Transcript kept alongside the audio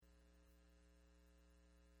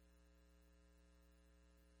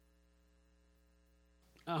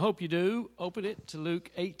I hope you do. Open it to Luke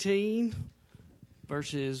 18,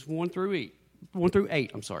 verses 1 through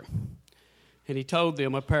 8. And he told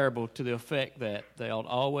them a parable to the effect that they ought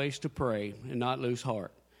always to pray and not lose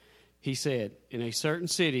heart. He said, in a certain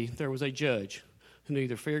city there was a judge who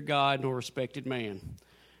neither feared God nor respected man.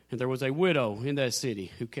 And there was a widow in that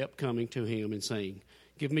city who kept coming to him and saying,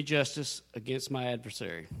 give me justice against my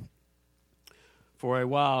adversary. For a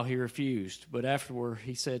while he refused, but afterward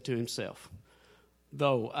he said to himself,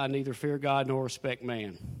 though I neither fear God nor respect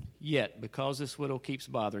man, yet because this widow keeps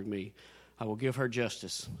bothering me, I will give her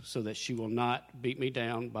justice, so that she will not beat me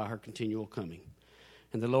down by her continual coming.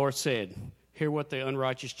 And the Lord said, hear what the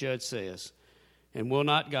unrighteous judge says. And will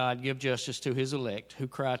not God give justice to his elect, who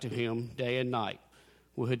cry to him day and night?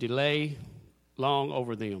 Will he delay long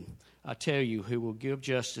over them? I tell you, he will give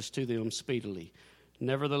justice to them speedily.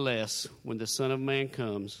 Nevertheless, when the Son of Man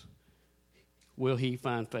comes, will he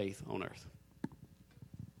find faith on earth?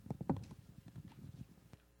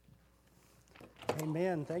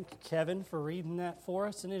 Amen. Thank you, Kevin, for reading that for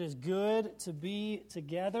us. And it is good to be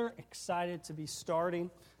together. Excited to be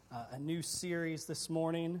starting a new series this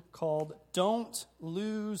morning called Don't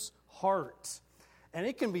Lose Heart. And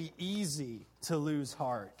it can be easy to lose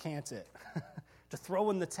heart, can't it? To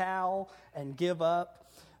throw in the towel and give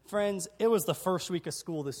up. Friends, it was the first week of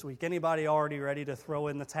school this week. Anybody already ready to throw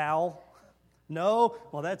in the towel? No?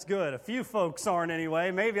 Well, that's good. A few folks aren't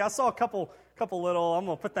anyway. Maybe I saw a couple little, I'm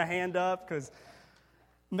going to put the hand up because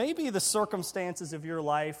maybe the circumstances of your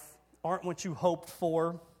life aren't what you hoped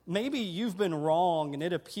for. Maybe you've been wrong and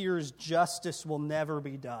it appears justice will never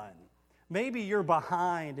be done. Maybe you're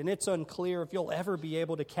behind and it's unclear if you'll ever be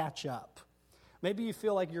able to catch up. Maybe you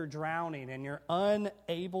feel like you're drowning and you're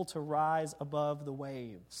unable to rise above the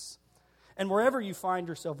waves. And wherever you find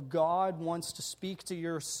yourself, God wants to speak to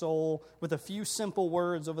your soul with a few simple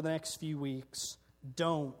words over the next few weeks.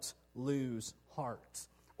 Don't lose heart.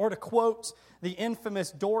 Or to quote the infamous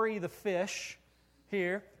Dory the fish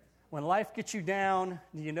here, when life gets you down,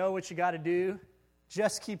 do you know what you got to do?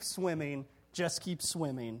 Just keep swimming, just keep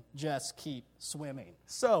swimming, just keep swimming.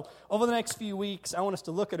 So, over the next few weeks, I want us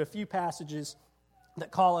to look at a few passages that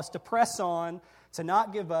call us to press on, to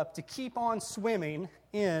not give up, to keep on swimming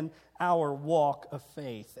in our walk of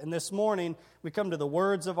faith. And this morning, we come to the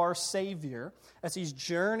words of our Savior as he's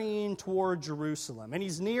journeying toward Jerusalem. And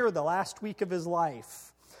he's near the last week of his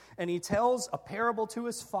life. And he tells a parable to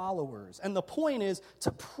his followers. And the point is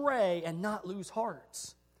to pray and not lose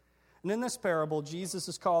hearts. And in this parable, Jesus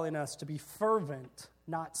is calling us to be fervent,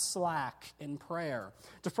 not slack in prayer,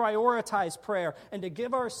 to prioritize prayer, and to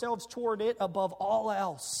give ourselves toward it above all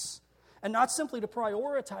else. And not simply to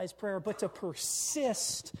prioritize prayer, but to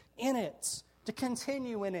persist in it, to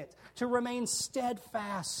continue in it, to remain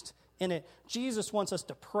steadfast in it. Jesus wants us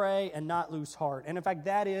to pray and not lose heart. And in fact,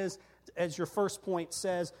 that is, as your first point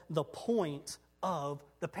says, the point of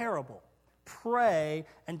the parable. Pray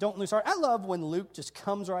and don't lose heart. I love when Luke just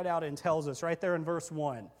comes right out and tells us right there in verse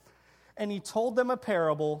 1. And he told them a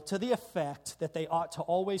parable to the effect that they ought to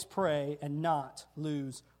always pray and not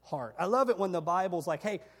lose heart. I love it when the Bible's like,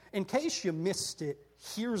 hey, in case you missed it,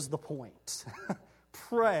 here's the point.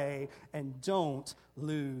 Pray and don't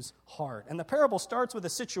lose heart. And the parable starts with a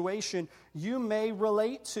situation you may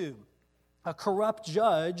relate to. A corrupt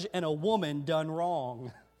judge and a woman done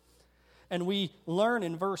wrong. And we learn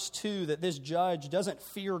in verse 2 that this judge doesn't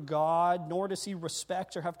fear God, nor does he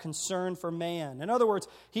respect or have concern for man. In other words,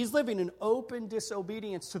 he's living in open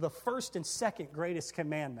disobedience to the first and second greatest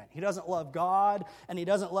commandment. He doesn't love God, and he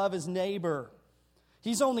doesn't love his neighbor.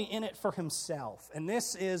 He's only in it for himself. And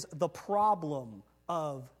this is the problem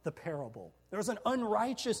of the parable. There's an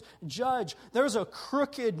unrighteous judge. There's a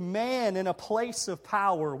crooked man in a place of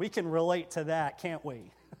power. We can relate to that, can't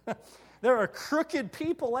we? There are crooked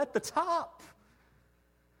people at the top.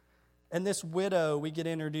 And this widow we get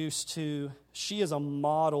introduced to, she is a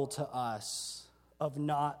model to us of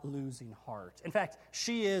not losing heart. In fact,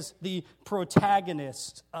 she is the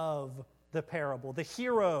protagonist of the parable, the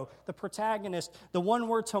hero, the protagonist, the one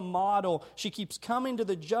we're to model. She keeps coming to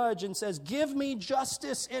the judge and says, give me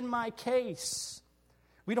justice in my case.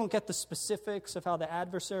 We don't get the specifics of how the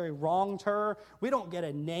adversary wronged her. We don't get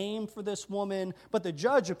a name for this woman, but the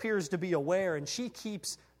judge appears to be aware, and she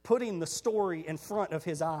keeps putting the story in front of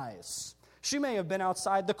his eyes. She may have been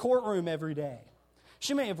outside the courtroom every day.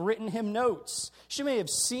 She may have written him notes. She may have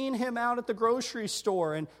seen him out at the grocery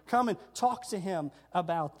store and come and talk to him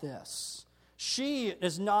about this. She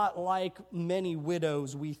is not like many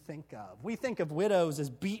widows we think of. We think of widows as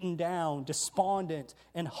beaten down, despondent,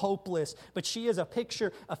 and hopeless, but she is a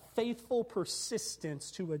picture of faithful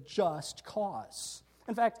persistence to a just cause.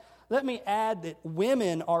 In fact, let me add that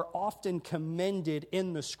women are often commended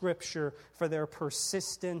in the Scripture for their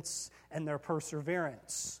persistence and their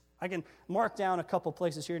perseverance. I can mark down a couple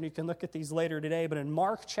places here, and you can look at these later today, but in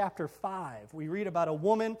Mark chapter 5, we read about a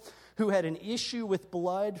woman who had an issue with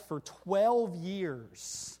blood for 12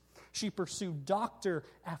 years. She pursued doctor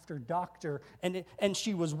after doctor, and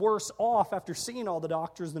she was worse off after seeing all the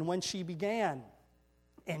doctors than when she began.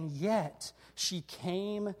 And yet, she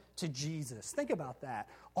came to Jesus. Think about that.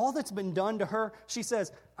 All that's been done to her, she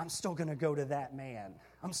says, I'm still going to go to that man.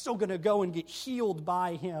 I'm still going to go and get healed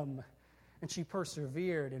by him. And she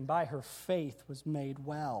persevered, and by her faith was made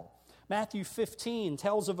well. Matthew 15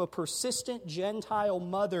 tells of a persistent Gentile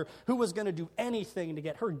mother who was going to do anything to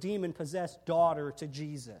get her demon-possessed daughter to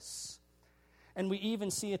Jesus. And we even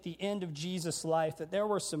see at the end of Jesus' life that there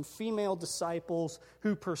were some female disciples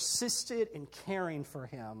who persisted in caring for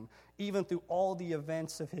him, even through all the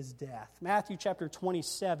events of his death. Matthew chapter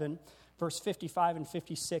 27, verse 55 and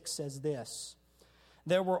 56 says this: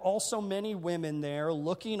 There were also many women there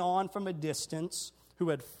looking on from a distance who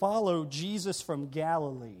had followed Jesus from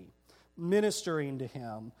Galilee, ministering to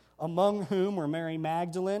him, among whom were Mary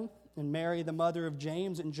Magdalene and Mary, the mother of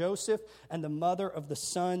James and Joseph, and the mother of the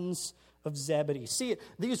sons of Zebedee. See,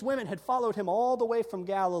 these women had followed him all the way from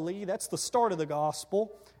Galilee. That's the start of the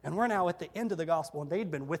gospel. And we're now at the end of the gospel, and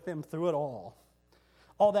they'd been with him through it all.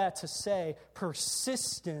 All that to say,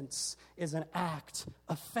 persistence is an act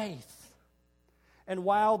of faith. And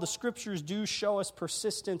while the Scriptures do show us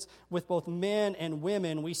persistence with both men and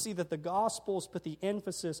women, we see that the Gospels put the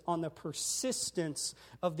emphasis on the persistence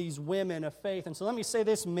of these women of faith. And so let me say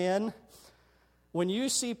this, men. When you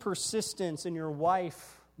see persistence in your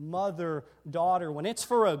wife, mother, daughter, when it's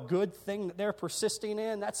for a good thing that they're persisting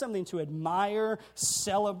in, that's something to admire,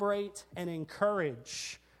 celebrate, and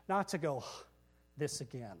encourage. Not to go, this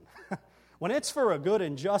again. When it's for a good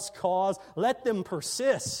and just cause, let them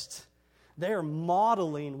persist. They're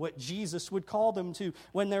modeling what Jesus would call them to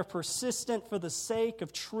when they're persistent for the sake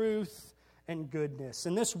of truth and goodness.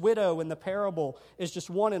 And this widow in the parable is just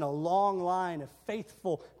one in a long line of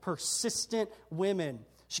faithful, persistent women.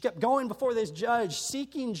 She kept going before this judge,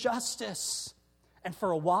 seeking justice. And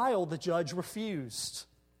for a while, the judge refused.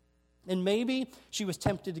 And maybe she was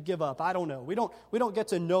tempted to give up. I don't know. We don't get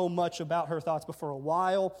to know much about her thoughts, but for a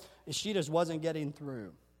while, she just wasn't getting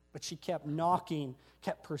through. But she kept knocking,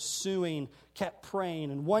 kept pursuing, kept praying.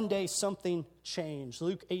 And one day, something changed.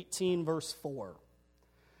 Luke 18, verse 4.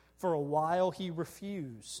 For a while, he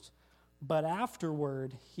refused. But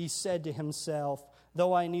afterward, he said to himself,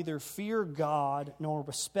 though I neither fear God nor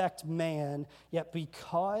respect man, yet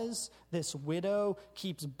because this widow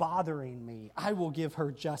keeps bothering me, I will give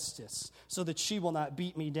her justice, so that she will not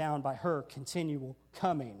beat me down by her continual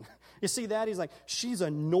coming. You see that? He's like, she's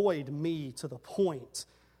annoyed me to the point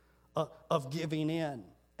of giving in.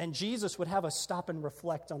 And Jesus would have us stop and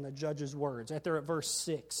reflect on the judge's words. Right there at verse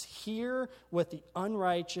 6, hear what the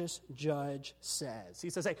unrighteous judge says. He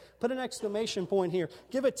says, hey, put an exclamation point here.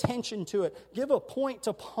 Give attention to it. Give a point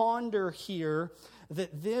to ponder here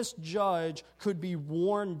that this judge could be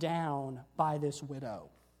worn down by this widow.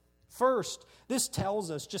 First, this tells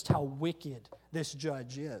us just how wicked this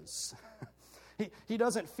judge is. He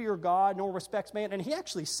doesn't fear God nor respects man, and he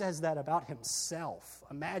actually says that about himself.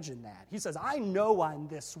 Imagine that. He says, I know I'm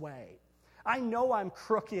this way. I know I'm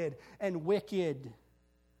crooked and wicked.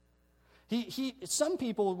 Some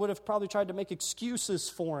people would have probably tried to make excuses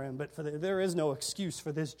for him, but there is no excuse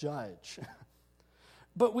for this judge.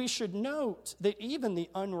 But we should note that even the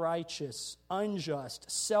unrighteous, unjust,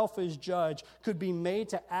 selfish judge could be made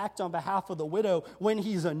to act on behalf of the widow when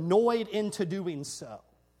he's annoyed into doing so.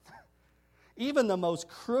 Even the most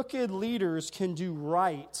crooked leaders can do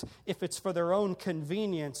right if it's for their own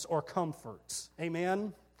convenience or comfort.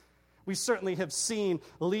 Amen? We certainly have seen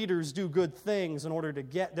leaders do good things in order to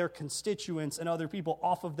get their constituents and other people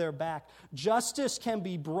off of their back. Justice can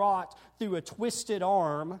be brought through a twisted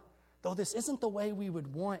arm, though this isn't the way we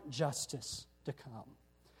would want justice to come.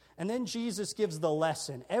 And then Jesus gives the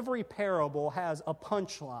lesson. Every parable has a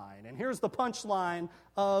punchline. And here's the punchline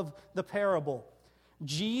of the parable.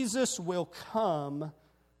 Jesus will come,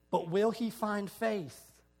 but will he find faith?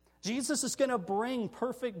 Jesus is going to bring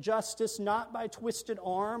perfect justice, not by twisted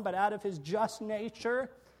arm, but out of his just nature.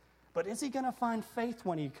 But is he going to find faith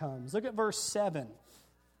when he comes? Look at verse 7.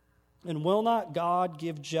 And will not God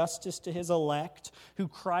give justice to his elect, who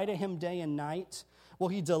cry to him day and night? Will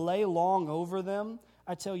he delay long over them?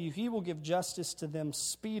 I tell you, he will give justice to them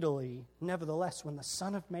speedily. Nevertheless, when the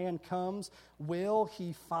Son of Man comes, will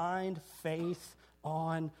he find faith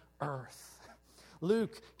on earth?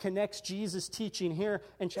 Luke connects Jesus' teaching here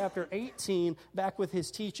in chapter 18 back with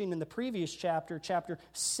his teaching in the previous chapter, chapter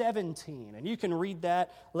 17. And you can read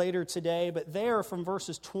that later today. But there, from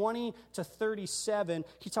verses 20 to 37,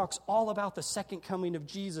 he talks all about the second coming of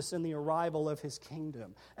Jesus and the arrival of his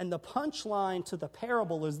kingdom. And the punchline to the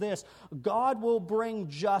parable is this: God will bring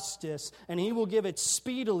justice, and he will give it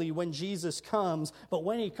speedily when Jesus comes. But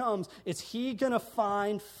when he comes, is he going to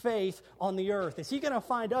find faith on the earth? Is he going to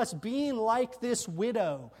find us being like this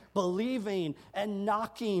widow, believing and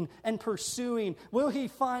knocking and pursuing? Will he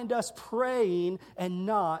find us praying and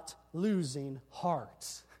not losing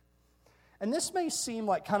heart? And this may seem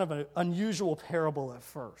like kind of an unusual parable at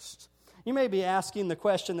first. You may be asking the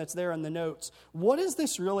question that's there in the notes: what does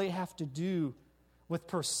this really have to do with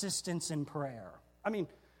persistence in prayer? I mean,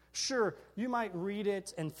 sure, you might read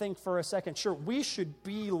it and think for a second, sure, we should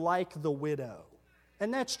be like the widow.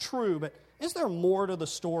 And that's true, but is there more to the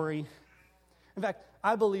story? In fact,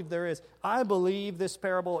 I believe there is. I believe this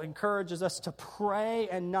parable encourages us to pray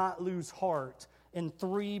and not lose heart in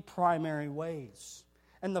three primary ways.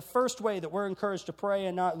 And the first way that we're encouraged to pray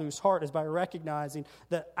and not lose heart is by recognizing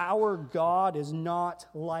that our God is not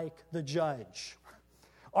like the judge.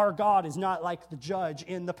 Our God is not like the judge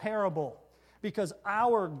in the parable, because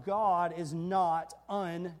our God is not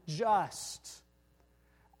unjust.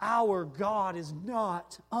 Our God is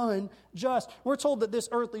not unjust. We're told that this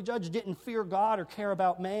earthly judge didn't fear God or care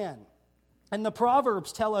about man. And the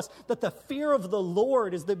Proverbs tell us that the fear of the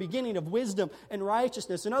Lord is the beginning of wisdom and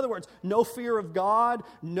righteousness. In other words, no fear of God,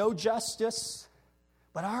 no justice.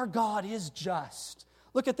 But our God is just.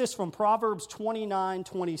 Look at this from Proverbs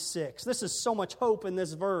 29:26. This is so much hope in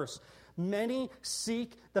this verse. Many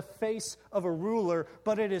seek the face of a ruler,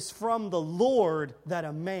 but it is from the Lord that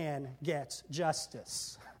a man gets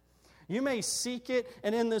justice. You may seek it,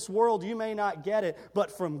 and in this world you may not get it,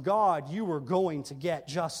 but from God you are going to get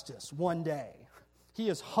justice one day. He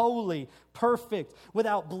is holy, perfect,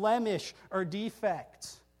 without blemish or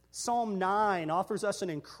defect. Psalm 9 offers us an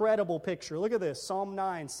incredible picture. Look at this, Psalm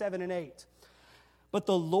 9, 7 and 8. But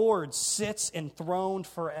the Lord sits enthroned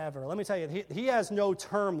forever. Let me tell you, he has no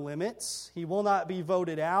term limits. He will not be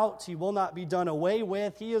voted out. He will not be done away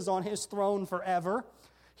with. He is on his throne forever.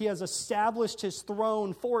 He has established his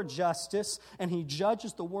throne for justice, and he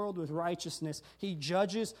judges the world with righteousness. He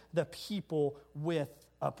judges the people with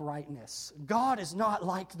uprightness. God is not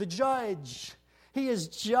like the judge. He is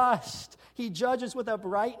just. He judges with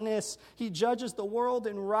uprightness. He judges the world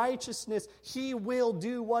in righteousness. He will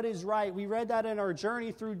do what is right. We read that in our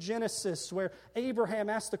journey through Genesis, where Abraham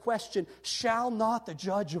asked the question, shall not the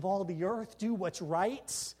judge of all the earth do what's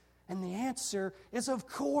right? And the answer is, of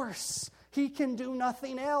course. He can do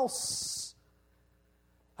nothing else.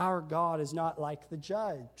 Our God is not like the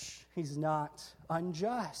judge. He's not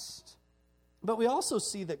unjust. But we also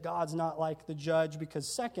see that God's not like the judge because,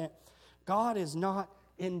 second, God is not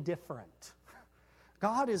indifferent.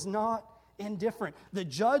 God is not indifferent. The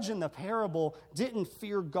judge in the parable didn't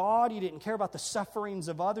fear God. He didn't care about the sufferings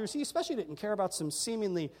of others. He especially didn't care about some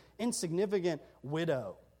seemingly insignificant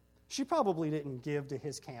widow. She probably didn't give to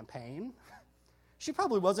his campaign. She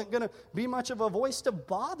probably wasn't going to be much of a voice to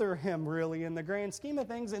bother him, really, in the grand scheme of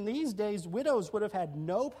things. In these days, widows would have had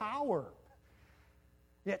no power.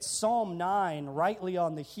 Yet Psalm 9, rightly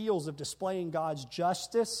on the heels of displaying God's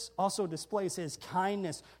justice, also displays his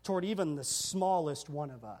kindness toward even the smallest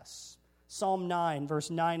one of us. Psalm 9,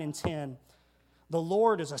 verse 9 and 10. The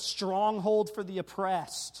Lord is a stronghold for the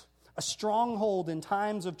oppressed, a stronghold in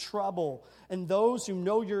times of trouble. And those who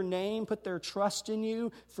know your name put their trust in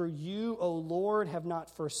you. For you, O Lord, have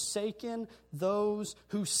not forsaken those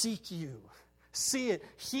who seek you. See it,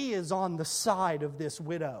 he is on the side of this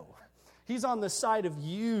widow. He's on the side of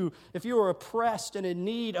you if you are oppressed and in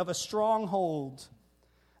need of a stronghold.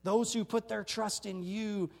 Those who put their trust in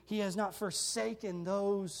you, he has not forsaken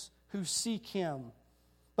those who seek him.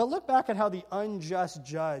 But look back at how the unjust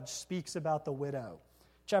judge speaks about the widow.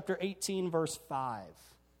 Chapter 18, verse 5.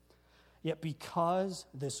 Yet because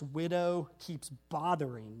this widow keeps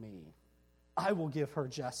bothering me, I will give her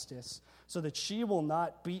justice so that she will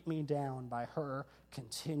not beat me down by her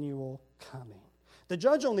continual coming. The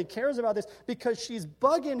judge only cares about this because she's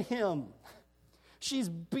bugging him. She's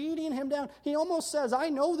beating him down. He almost says, I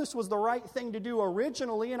know this was the right thing to do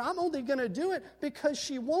originally, and I'm only going to do it because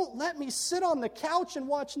she won't let me sit on the couch and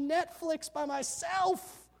watch Netflix by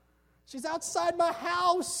myself. She's outside my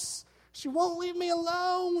house. She won't leave me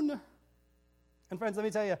alone. And friends, let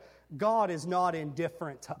me tell you, God is not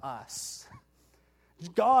indifferent to us.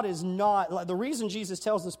 God is not, the reason Jesus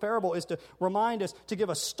tells this parable is to remind us, to give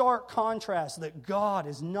a stark contrast that God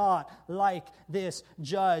is not like this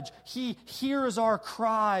judge. He hears our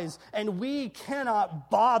cries and we cannot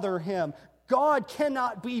bother him. God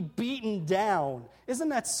cannot be beaten down. Isn't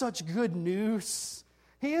that such good news?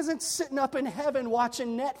 He isn't sitting up in heaven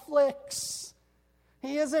watching Netflix.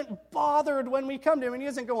 He isn't bothered when we come to him, and he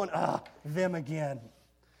isn't going, them again.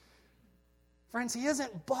 Friends, he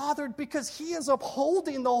isn't bothered because he is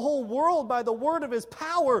upholding the whole world by the word of his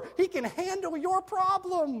power. He can handle your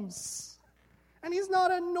problems, and he's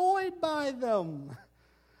not annoyed by them.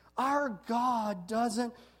 Our God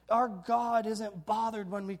isn't bothered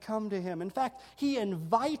when we come to him. In fact, he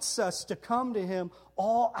invites us to come to him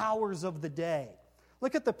all hours of the day.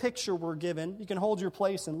 Look at the picture we're given. You can hold your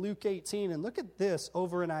place in Luke 18, and look at this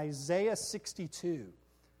over in Isaiah 62.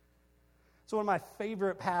 It's one of my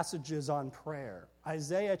favorite passages on prayer.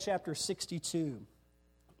 Isaiah chapter 62.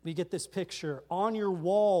 We get this picture. On your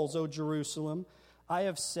walls, O Jerusalem, I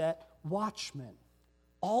have set watchmen.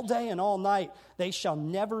 All day and all night they shall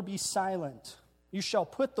never be silent. You shall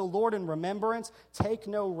put the Lord in remembrance, take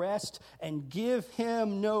no rest, and give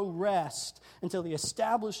him no rest until he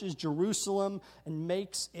establishes Jerusalem and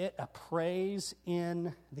makes it a praise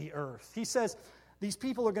in the earth. He says, these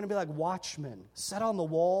people are going to be like watchmen set on the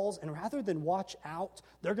walls, and rather than watch out,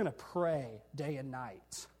 they're going to pray day and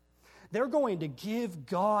night. They're going to give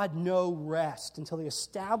God no rest until he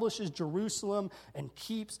establishes Jerusalem and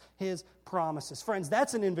keeps his promises. Friends,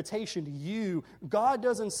 that's an invitation to you. God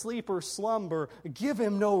doesn't sleep or slumber. Give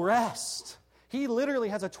him no rest. He literally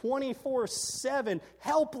has a 24/7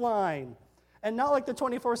 helpline. And not like the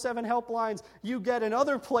 24/7 helplines you get in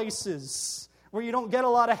other places where you don't get a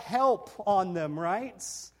lot of help on them, right?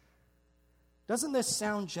 Doesn't this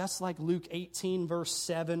sound just like Luke 18, verse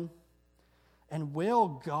 7? And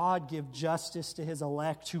will God give justice to his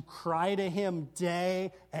elect who cry to him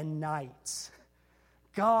day and night?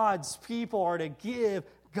 God's people are to give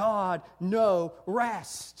God no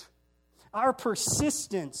rest. Our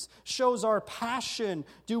persistence shows our passion.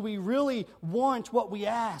 Do we really want what we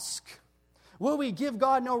ask? Will we give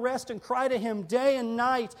God no rest and cry to him day and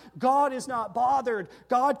night? God is not bothered.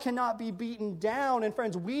 God cannot be beaten down. And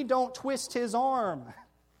friends, we don't twist his arm.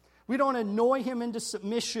 We don't annoy him into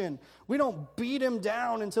submission. We don't beat him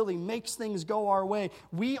down until he makes things go our way.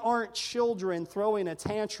 We aren't children throwing a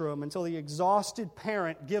tantrum until the exhausted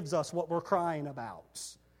parent gives us what we're crying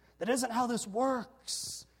about. That isn't how this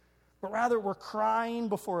works. But rather, we're crying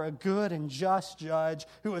before a good and just judge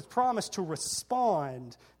who has promised to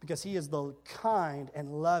respond because he is the kind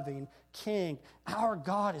and loving king. Our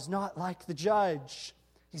God is not like the judge.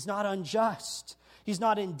 He's not unjust. He's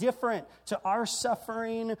not indifferent to our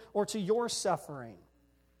suffering or to your suffering.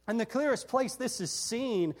 And the clearest place this is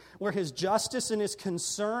seen, where his justice and his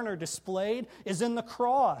concern are displayed, is in the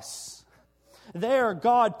cross. There,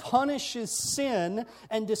 God punishes sin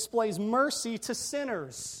and displays mercy to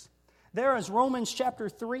sinners. There, as Romans chapter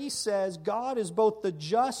 3 says, God is both the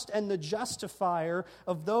just and the justifier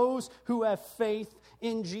of those who have faith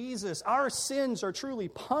in Jesus. Our sins are truly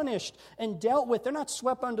punished and dealt with. They're not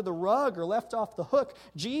swept under the rug or left off the hook.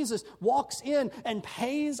 Jesus walks in and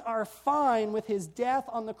pays our fine with his death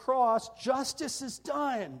on the cross. Justice is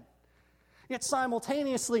done. Yet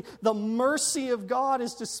simultaneously, the mercy of God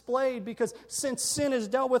is displayed because since sin is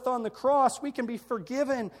dealt with on the cross, we can be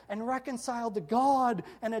forgiven and reconciled to God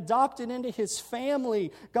and adopted into his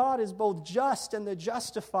family. God is both just and the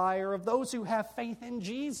justifier of those who have faith in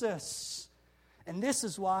Jesus. And this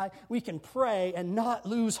is why we can pray and not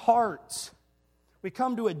lose heart. We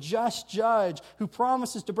come to a just judge who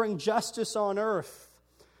promises to bring justice on earth.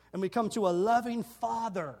 And we come to a loving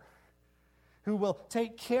Father who will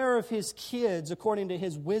take care of his kids according to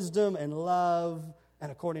his wisdom and love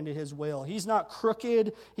and according to his will. He's not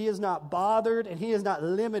crooked, he is not bothered, and he is not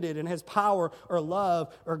limited in his power or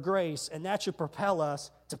love or grace. And that should propel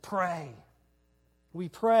us to pray. We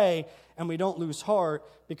pray and we don't lose heart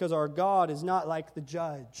because our God is not like the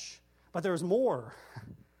judge. But there's more.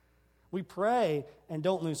 We pray and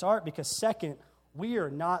don't lose heart because, second, we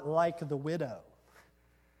are not like the widow.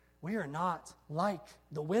 We are not like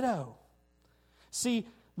the widow. See,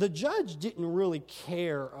 the judge didn't really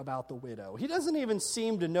care about the widow. He doesn't even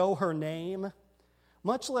seem to know her name,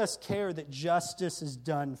 much less care that justice is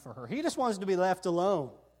done for her. He just wants to be left alone.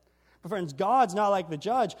 But friends, God's not like the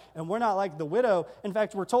judge, and we're not like the widow. In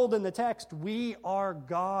fact, we're told in the text, we are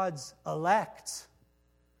God's elect.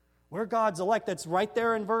 We're God's elect. That's right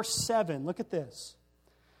there in verse 7. Look at this.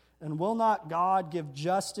 And will not God give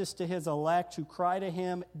justice to his elect who cry to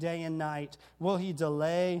him day and night? Will he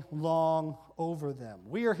delay long over them?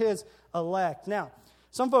 We are his elect. Now,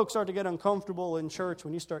 Some folks start to get uncomfortable in church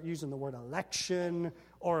when you start using the word election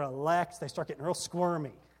or elect. They start getting real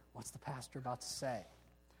squirmy. What's the pastor about to say?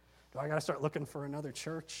 Do I got to start looking for another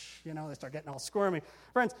church? They start getting all squirmy.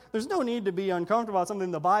 Friends, there's no need to be uncomfortable about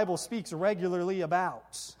something the Bible speaks regularly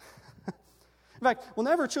about. In fact, we'll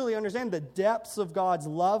never truly understand the depths of God's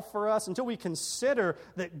love for us until we consider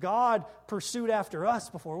that God pursued after us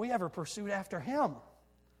before we ever pursued after Him.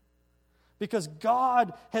 Because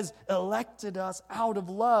God has elected us out of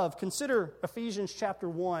love. Consider Ephesians chapter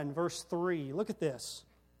 1, verse 3. Look at this.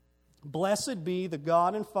 Blessed be the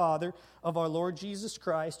God and Father of our Lord Jesus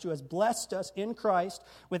Christ, who has blessed us in Christ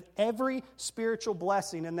with every spiritual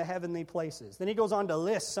blessing in the heavenly places. Then he goes on to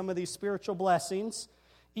list some of these spiritual blessings.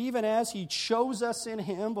 Even as He chose us in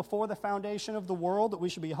Him before the foundation of the world, that we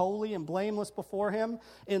should be holy and blameless before Him.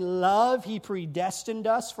 In love, He predestined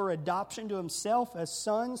us for adoption to Himself as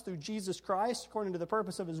sons through Jesus Christ, according to the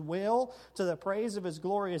purpose of His will, to the praise of His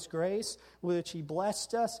glorious grace, with which He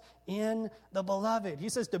blessed us in the Beloved. He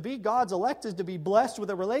says to be God's elect is to be blessed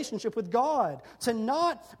with a relationship with God. To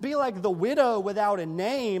not be like the widow without a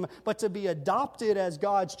name, but to be adopted as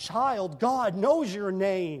God's child. God knows your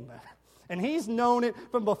name. And He's known it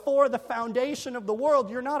from before the foundation of the world.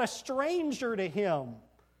 You're not a stranger to Him.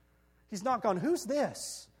 He's not gone, who's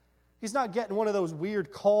this? He's not getting one of those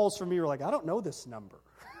weird calls from you. You're like, I don't know this number.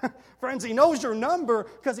 Friends, He knows your number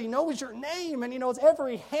because He knows your name and He knows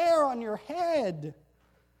every hair on your head.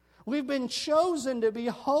 We've been chosen to be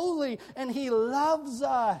holy and He loves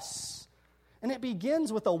us. And it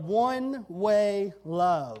begins with a one-way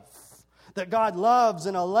love. That God loves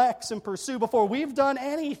and elects and pursues before we've done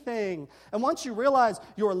anything. And once you realize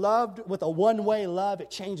you're loved with a one-way love, it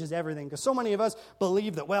changes everything. Because so many of us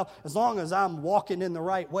believe that, well, as long as I'm walking in the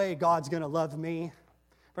right way, God's going to love me.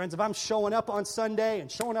 Friends, if I'm showing up on Sunday and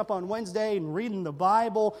showing up on Wednesday and reading the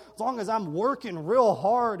Bible, as long as I'm working real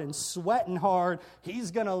hard and sweating hard,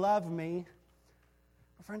 He's going to love me.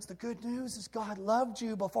 But friends, the good news is God loved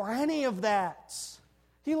you before any of that.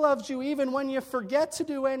 He loves you even when you forget to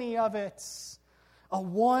do any of it. A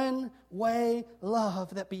one-way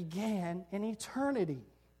love that began in eternity.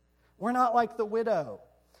 We're not like the widow.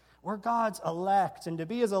 We're God's elect. And to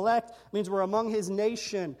be His elect means we're among His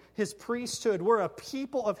nation, His priesthood. We're a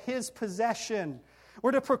people of His possession.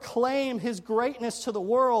 We're to proclaim His greatness to the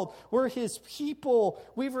world. We're His people.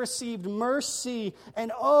 We've received mercy.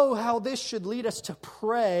 And oh, how this should lead us to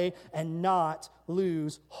pray and not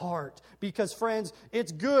lose heart. Because, friends,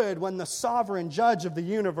 it's good when the sovereign judge of the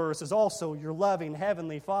universe is also your loving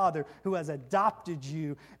Heavenly Father who has adopted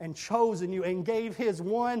you and chosen you and gave His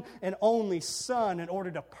one and only Son in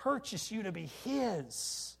order to purchase you to be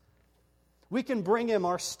His. We can bring Him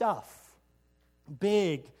our stuff.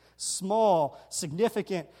 Big, small,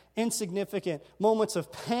 significant, insignificant, moments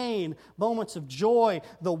of pain, moments of joy.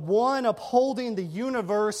 The one upholding the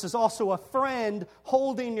universe is also a friend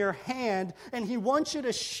holding your hand, and He wants you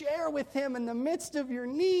to share with Him in the midst of your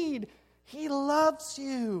need. He loves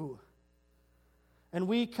you. And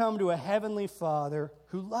we come to a Heavenly Father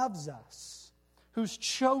who loves us, who's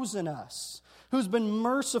chosen us, who's been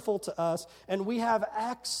merciful to us, and we have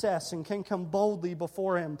access and can come boldly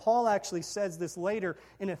before Him. Paul actually says this later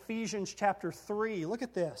in Ephesians chapter 3. Look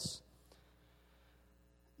at this.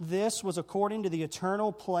 This was according to the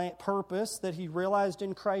eternal purpose that He realized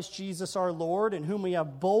in Christ Jesus our Lord, in whom we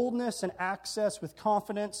have boldness and access with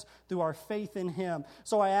confidence through our faith in Him.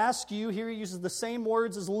 So I ask you, here he uses the same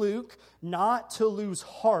words as Luke, not to lose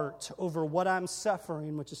heart over what I'm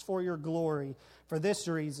suffering, which is for your glory. For this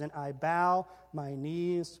reason, I bow my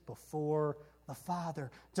knees before the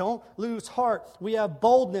Father. Don't lose heart. We have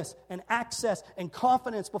boldness and access and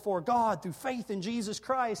confidence before God through faith in Jesus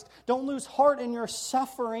Christ. Don't lose heart in your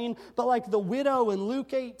suffering, but like the widow in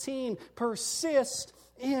Luke 18, persist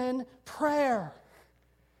in prayer.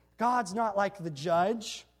 God's not like the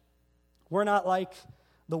judge. We're not like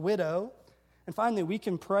the widow. And finally, we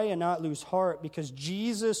can pray and not lose heart because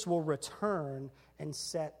Jesus will return and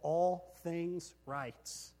set all things right.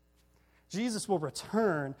 Jesus will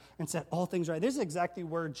return and set all things right. This is exactly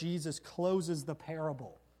where Jesus closes the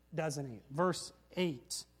parable, doesn't He? Verse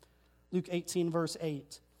 8. Luke 18, verse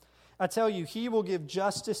 8. I tell you, He will give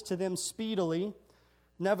justice to them speedily.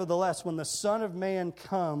 Nevertheless, when the Son of Man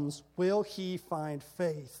comes, will He find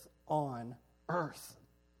faith on earth?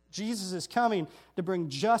 Jesus is coming to bring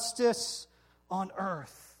justice on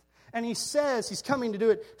earth. And He says He's coming to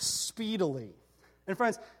do it speedily. And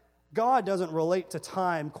friends, God doesn't relate to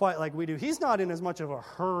time quite like we do. He's not in as much of a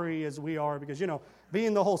hurry as we are because,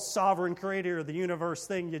 being the whole sovereign creator of the universe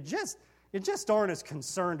thing, you just aren't as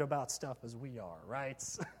concerned about stuff as we are, right?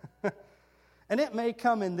 And it may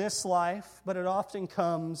come in this life, but it often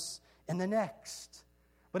comes in the next.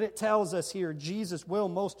 But it tells us here, Jesus will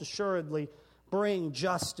most assuredly bring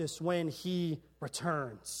justice when He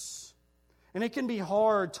returns. And it can be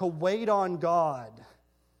hard to wait on God.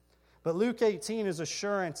 But Luke 18 is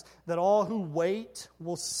assurance that all who wait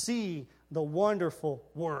will see the wonderful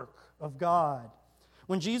work of God.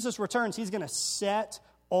 When Jesus returns, He's going to set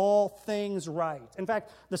all things right. In fact,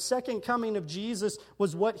 the second coming of Jesus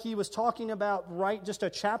was what He was talking about right just a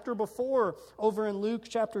chapter before over in Luke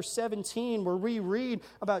chapter 17, where we read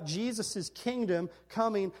about Jesus' kingdom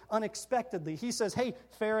coming unexpectedly. He says, hey,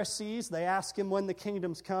 Pharisees, they ask Him when the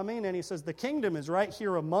kingdom's coming, and He says, the kingdom is right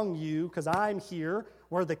here among you because I'm here.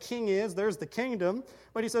 Where the king is, there's the kingdom.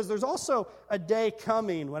 But He says, there's also a day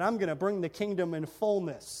coming when I'm going to bring the kingdom in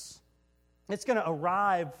fullness. It's going to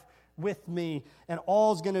arrive with me, and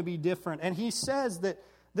all's going to be different. And He says that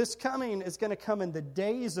this coming is going to come in the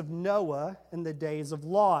days of Noah and the days of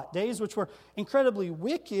Lot, days which were incredibly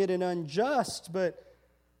wicked and unjust. But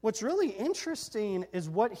what's really interesting is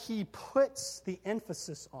what He puts the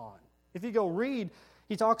emphasis on. If you go read,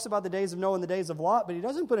 He talks about the days of Noah and the days of Lot, but He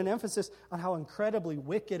doesn't put an emphasis on how incredibly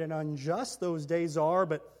wicked and unjust those days are,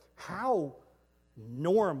 but how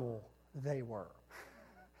normal they were.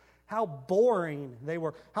 How boring they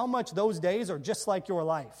were. How much those days are just like your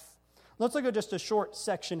life. Let's look at just a short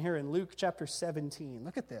section here in Luke chapter 17.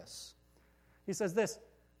 Look at this. He says this,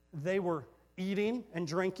 they were eating and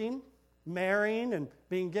drinking, marrying and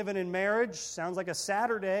being given in marriage. Sounds like a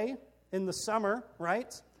Saturday in the summer,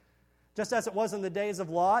 right? Just as it was in the days of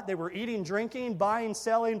Lot, they were eating, drinking, buying,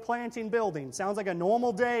 selling, planting, building. Sounds like a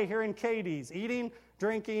normal day here in Cadiz. Eating,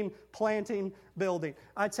 drinking, planting, building.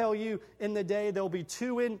 I tell you, in the day, there'll be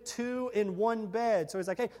two in one bed. So it's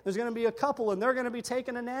like, hey, there's going to be a couple, and they're going to be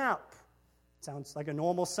taking a nap. Sounds like a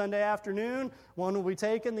normal Sunday afternoon. One will be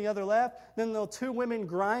taken, the other left. Then there'll two women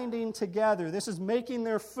grinding together. This is making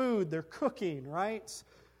their food. They're cooking, right?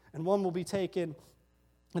 And one will be taken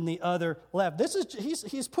and the other left. This is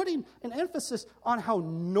he's putting an emphasis on how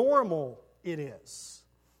normal it is.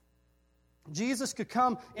 Jesus could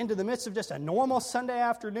come into the midst of just a normal Sunday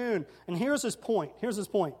afternoon, and here's his point.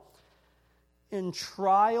 In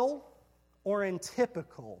trial or in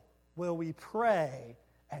typical will we pray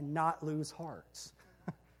and not lose hearts.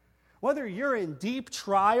 Whether you're in deep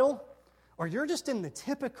trial or you're just in the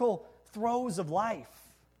typical throes of life,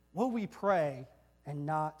 will we pray and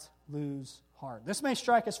not lose heart? This may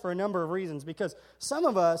strike us for a number of reasons, because some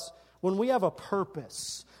of us, when we have a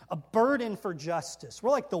purpose, a burden for justice,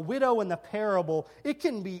 we're like the widow in the parable. It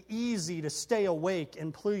can be easy to stay awake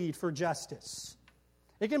and plead for justice.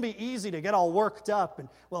 It can be easy to get all worked up and,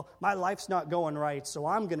 well, my life's not going right, so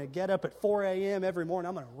I'm going to get up at 4 a.m. every morning.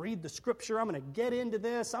 I'm going to read the Scripture. I'm going to get into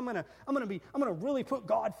this. I'm going to really put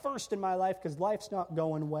God first in my life because life's not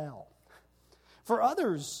going well. For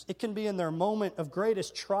others, it can be in their moment of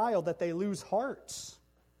greatest trial that they lose hearts,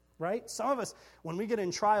 right? Some of us, when we get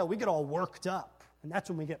in trial, we get all worked up, and that's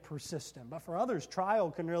when we get persistent. But for others, trial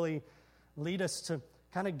can really lead us to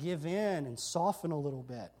kind of give in and soften a little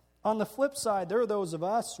bit. On the flip side, there are those of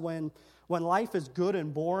us when life is good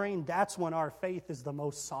and boring, that's when our faith is the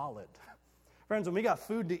most solid. Friends, when we got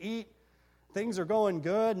food to eat, things are going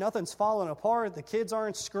good, nothing's falling apart, the kids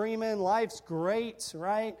aren't screaming, life's great,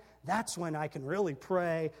 right? That's when I can really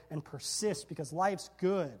pray and persist because life's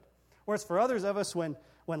good. Whereas for others of us, when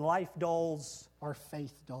life dulls, our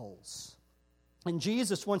faith dulls. And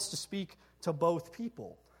Jesus wants to speak to both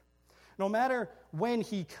people. No matter when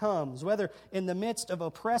He comes, whether in the midst of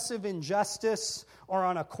oppressive injustice or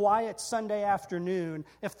on a quiet Sunday afternoon,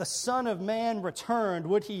 if the Son of Man returned,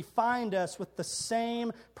 would He find us with the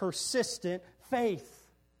same persistent faith?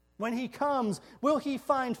 When He comes, will He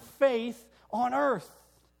find faith on earth?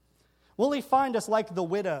 Will He find us like the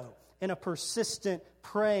widow in a persistent,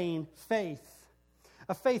 praying faith?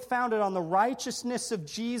 A faith founded on the righteousness of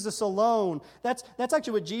Jesus alone. That's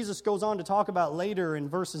actually what Jesus goes on to talk about later in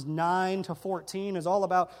verses 9 to 14, is all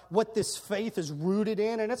about what this faith is rooted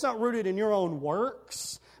in. And it's not rooted in your own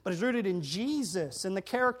works, but it's rooted in Jesus and the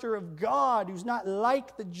character of God, who's not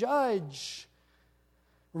like the judge.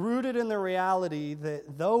 Rooted in the reality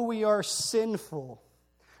that though we are sinful,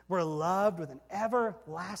 we're loved with an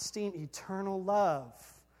everlasting, eternal love.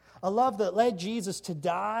 A love that led Jesus to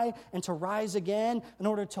die and to rise again in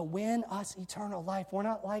order to win us eternal life. We're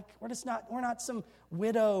not some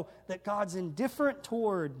widow that God's indifferent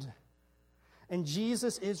toward. And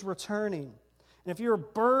Jesus is returning. And if you're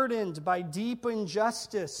burdened by deep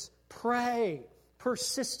injustice, pray.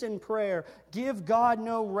 Persist in prayer. Give God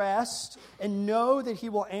no rest and know that He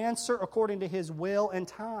will answer according to His will and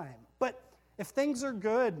time. But if things are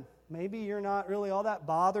good, Maybe you're not really all that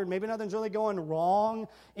bothered. Maybe nothing's really going wrong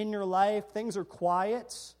in your life. Things are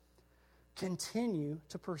quiet. Continue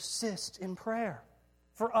to persist in prayer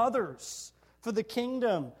for others, for the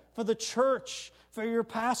kingdom, for the church, for your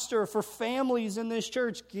pastor, for families in this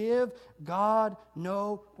church. Give God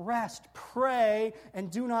no rest. Pray and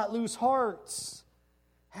do not lose hearts.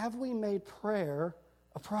 Have we made prayer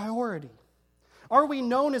a priority? Are we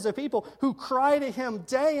known as a people who cry to Him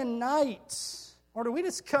day and night? Or do we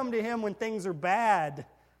just come to Him when things are bad?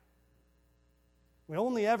 We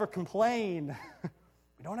only ever complain.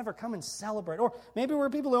 We don't ever come and celebrate. Or maybe we're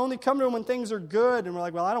people who only come to Him when things are good, and we're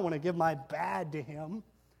like, well, I don't want to give my bad to Him.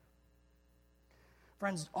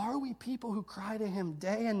 Friends, are we people who cry to Him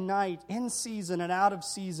day and night, in season and out of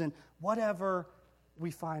season, whatever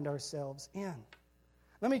we find ourselves in?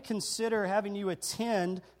 Let me consider having you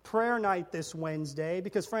attend prayer night this Wednesday,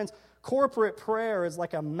 because, friends, corporate prayer is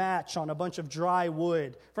like a match on a bunch of dry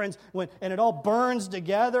wood. Friends, and it all burns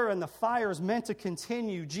together and the fire is meant to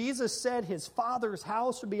continue. Jesus said His Father's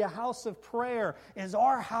house would be a house of prayer. Is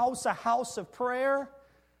our house a house of prayer?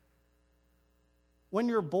 When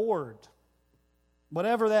you're bored,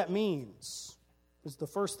 whatever that means, is the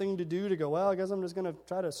first thing to do to go, well, I guess I'm just going to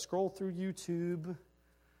try to scroll through YouTube.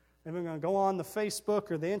 Maybe I'm going to go on the Facebook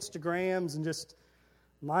or the Instagrams and just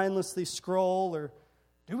mindlessly scroll. Or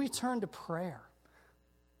do we turn to prayer?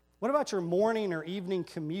 What about your morning or evening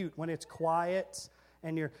commute when it's quiet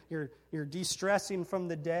and you're de-stressing from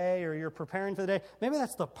the day or you're preparing for the day? Maybe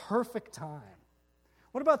that's the perfect time.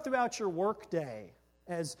 What about throughout your work day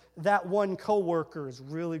as that one coworker is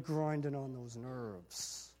really grinding on those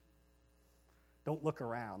nerves? Don't look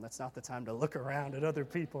around. That's not the time to look around at other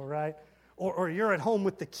people, right? Or you're at home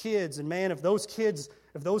with the kids, and man, if those kids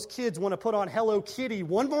want to put on Hello Kitty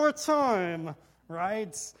one more time,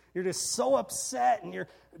 right? You're just so upset, and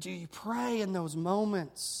do you pray in those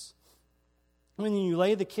moments? When you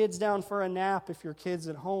lay the kids down for a nap, if your kid's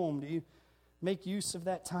at home, do you make use of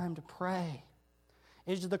that time to pray?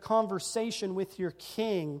 Is the conversation with your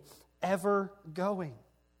King ever going?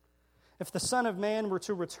 If the Son of Man were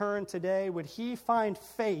to return today, would He find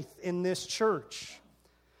faith in this church?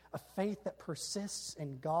 A faith that persists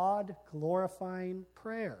in God-glorifying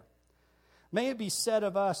prayer. May it be said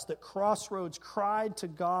of us that Crossroads cried to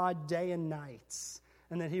God day and night,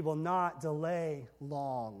 and that He will not delay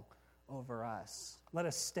long over us. Let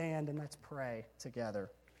us stand and let's pray together.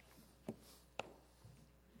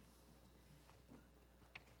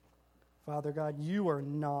 Father God, You are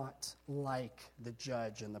not like the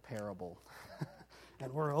judge in the parable.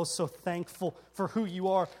 And we're also thankful for who You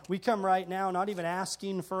are. We come right now not even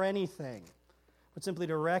asking for anything, but simply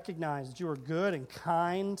to recognize that You are good and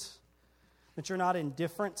kind, that You're not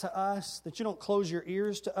indifferent to us, that You don't close Your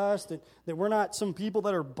ears to us, that we're not some people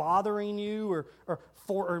that are bothering You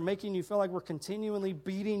or making You feel like we're continually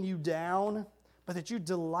beating You down, but that You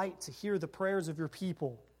delight to hear the prayers of Your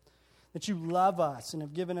people, that You love us and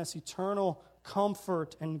have given us eternal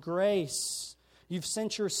comfort and grace. You've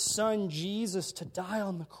sent Your Son, Jesus, to die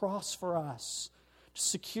on the cross for us, to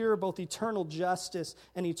secure both eternal justice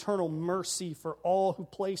and eternal mercy for all who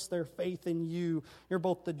place their faith in You. You're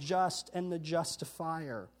both the just and the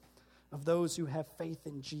justifier of those who have faith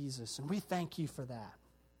in Jesus, and we thank You for that.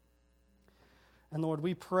 And Lord,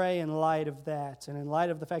 we pray in light of that, and in light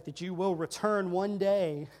of the fact that You will return one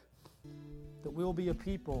day, that we'll be a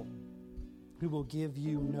people who will give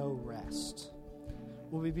You no rest.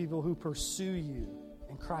 We'll be people who pursue You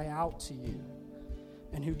and cry out to You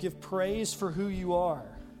and who give praise for who You are.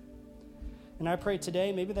 And I pray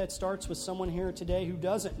today, maybe that starts with someone here today who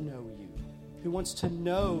doesn't know You, who wants to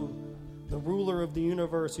know the ruler of the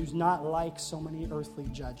universe who's not like so many earthly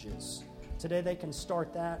judges. Today they can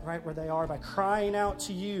start that right where they are by crying out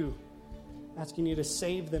to You, asking You to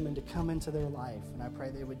save them and to come into their life. And I pray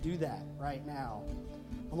they would do that right now.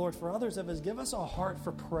 Lord, for others of us, give us a heart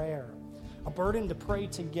for prayer, a burden to pray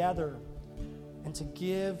together, and to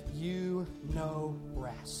give You no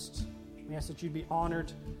rest. We ask that You'd be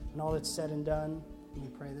honored in all that's said and done, and we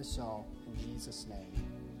pray this all in Jesus' name.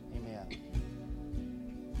 Amen.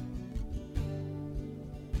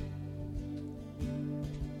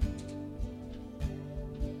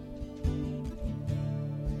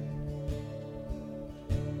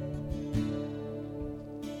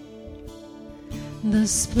 The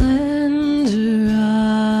splendor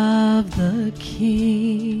of the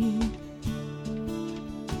King,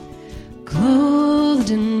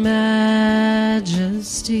 clothed in majesty,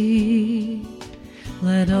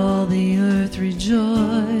 let all the earth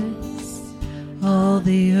rejoice, all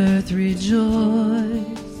the earth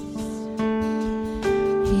rejoice.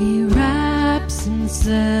 He wraps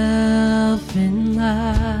Himself in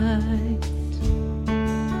light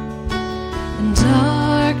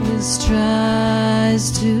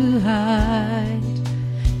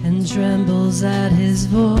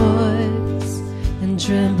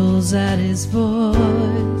trembles at his voice.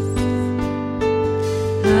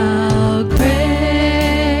 How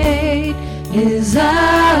great is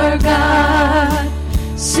our God.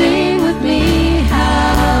 Sing with me,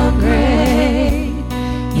 how great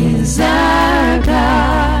is our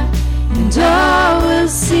God. And all will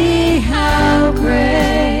see how great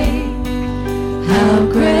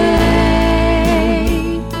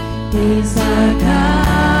is our God.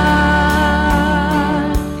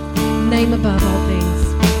 Name above all things.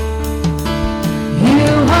 You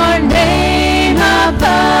are name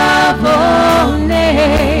above all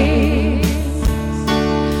names.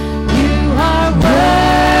 You are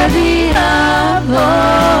worthy of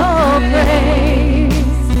all praise.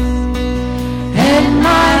 And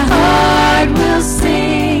my heart will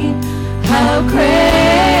sing, how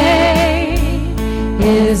great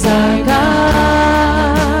is our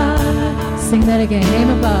God. Sing that again, name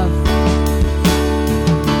above.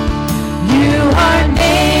 You are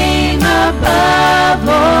name above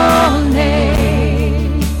all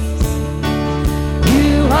names.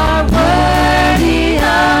 You are worthy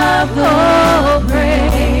of all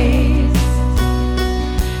praise.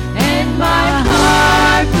 And my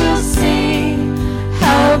heart will sing,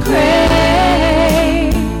 how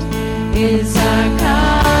great is our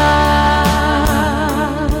God.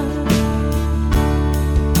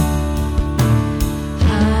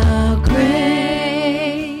 How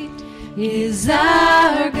great is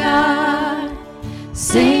our God.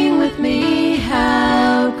 Sing with me,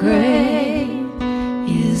 how great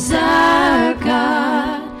is our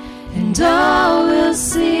God. And all will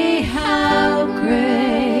see how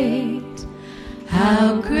great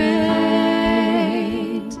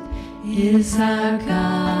is our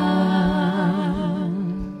God.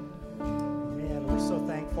 Man, we're so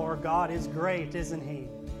thankful. Our God is great, isn't He?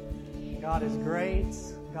 God is great.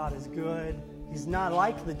 God is good. He's not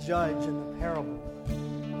like the judge in the parable.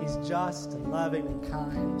 He's just and loving and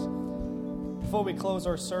kind. Before we close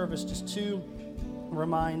our service, just two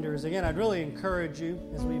reminders. Again, I'd really encourage you,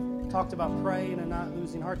 as we've talked about praying and not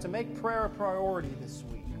losing heart, to make prayer a priority this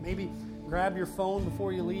week. Maybe grab your phone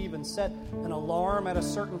before you leave and set an alarm at a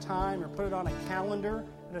certain time, or put it on a calendar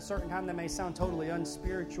at a certain time. That may sound totally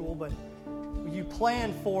unspiritual, but you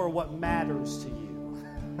plan for what matters to you.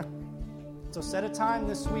 So set a time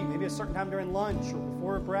this week, maybe a certain time during lunch or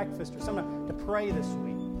before breakfast or something, to pray this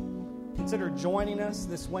week. Consider joining us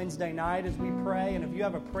this Wednesday night as we pray. And if you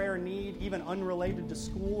have a prayer need, even unrelated to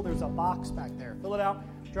school, there's a box back there. Fill it out,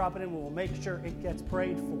 drop it in. We'll make sure it gets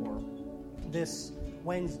prayed for this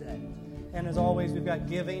Wednesday. And as always, we've got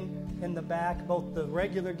giving in the back, both the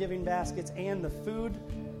regular giving baskets and the food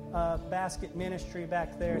basket ministry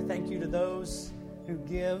back there. Thank you to those who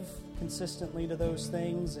give consistently to those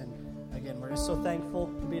things. And again, we're just so thankful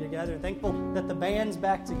to be together. Thankful that the band's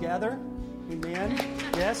back together. Amen.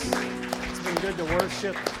 Yes. It's been good to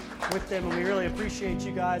worship with them, and we really appreciate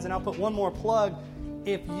you guys. And I'll put one more plug.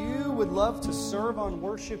 If you would love to serve on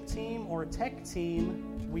worship team or tech team,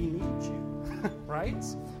 we need you. Right?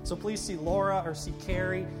 So please see Laura or see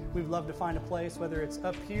Carrie. We'd love to find a place, whether it's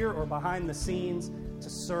up here or behind the scenes, to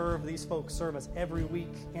serve. These folks serve us every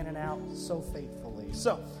week in and out so faithfully.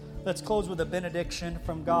 So let's close with a benediction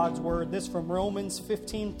from God's Word. This from Romans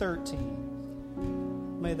 15:13.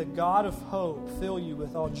 May the God of hope fill you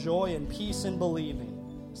with all joy and peace in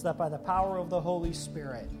believing, so that by the power of the Holy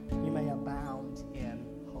Spirit you may abound in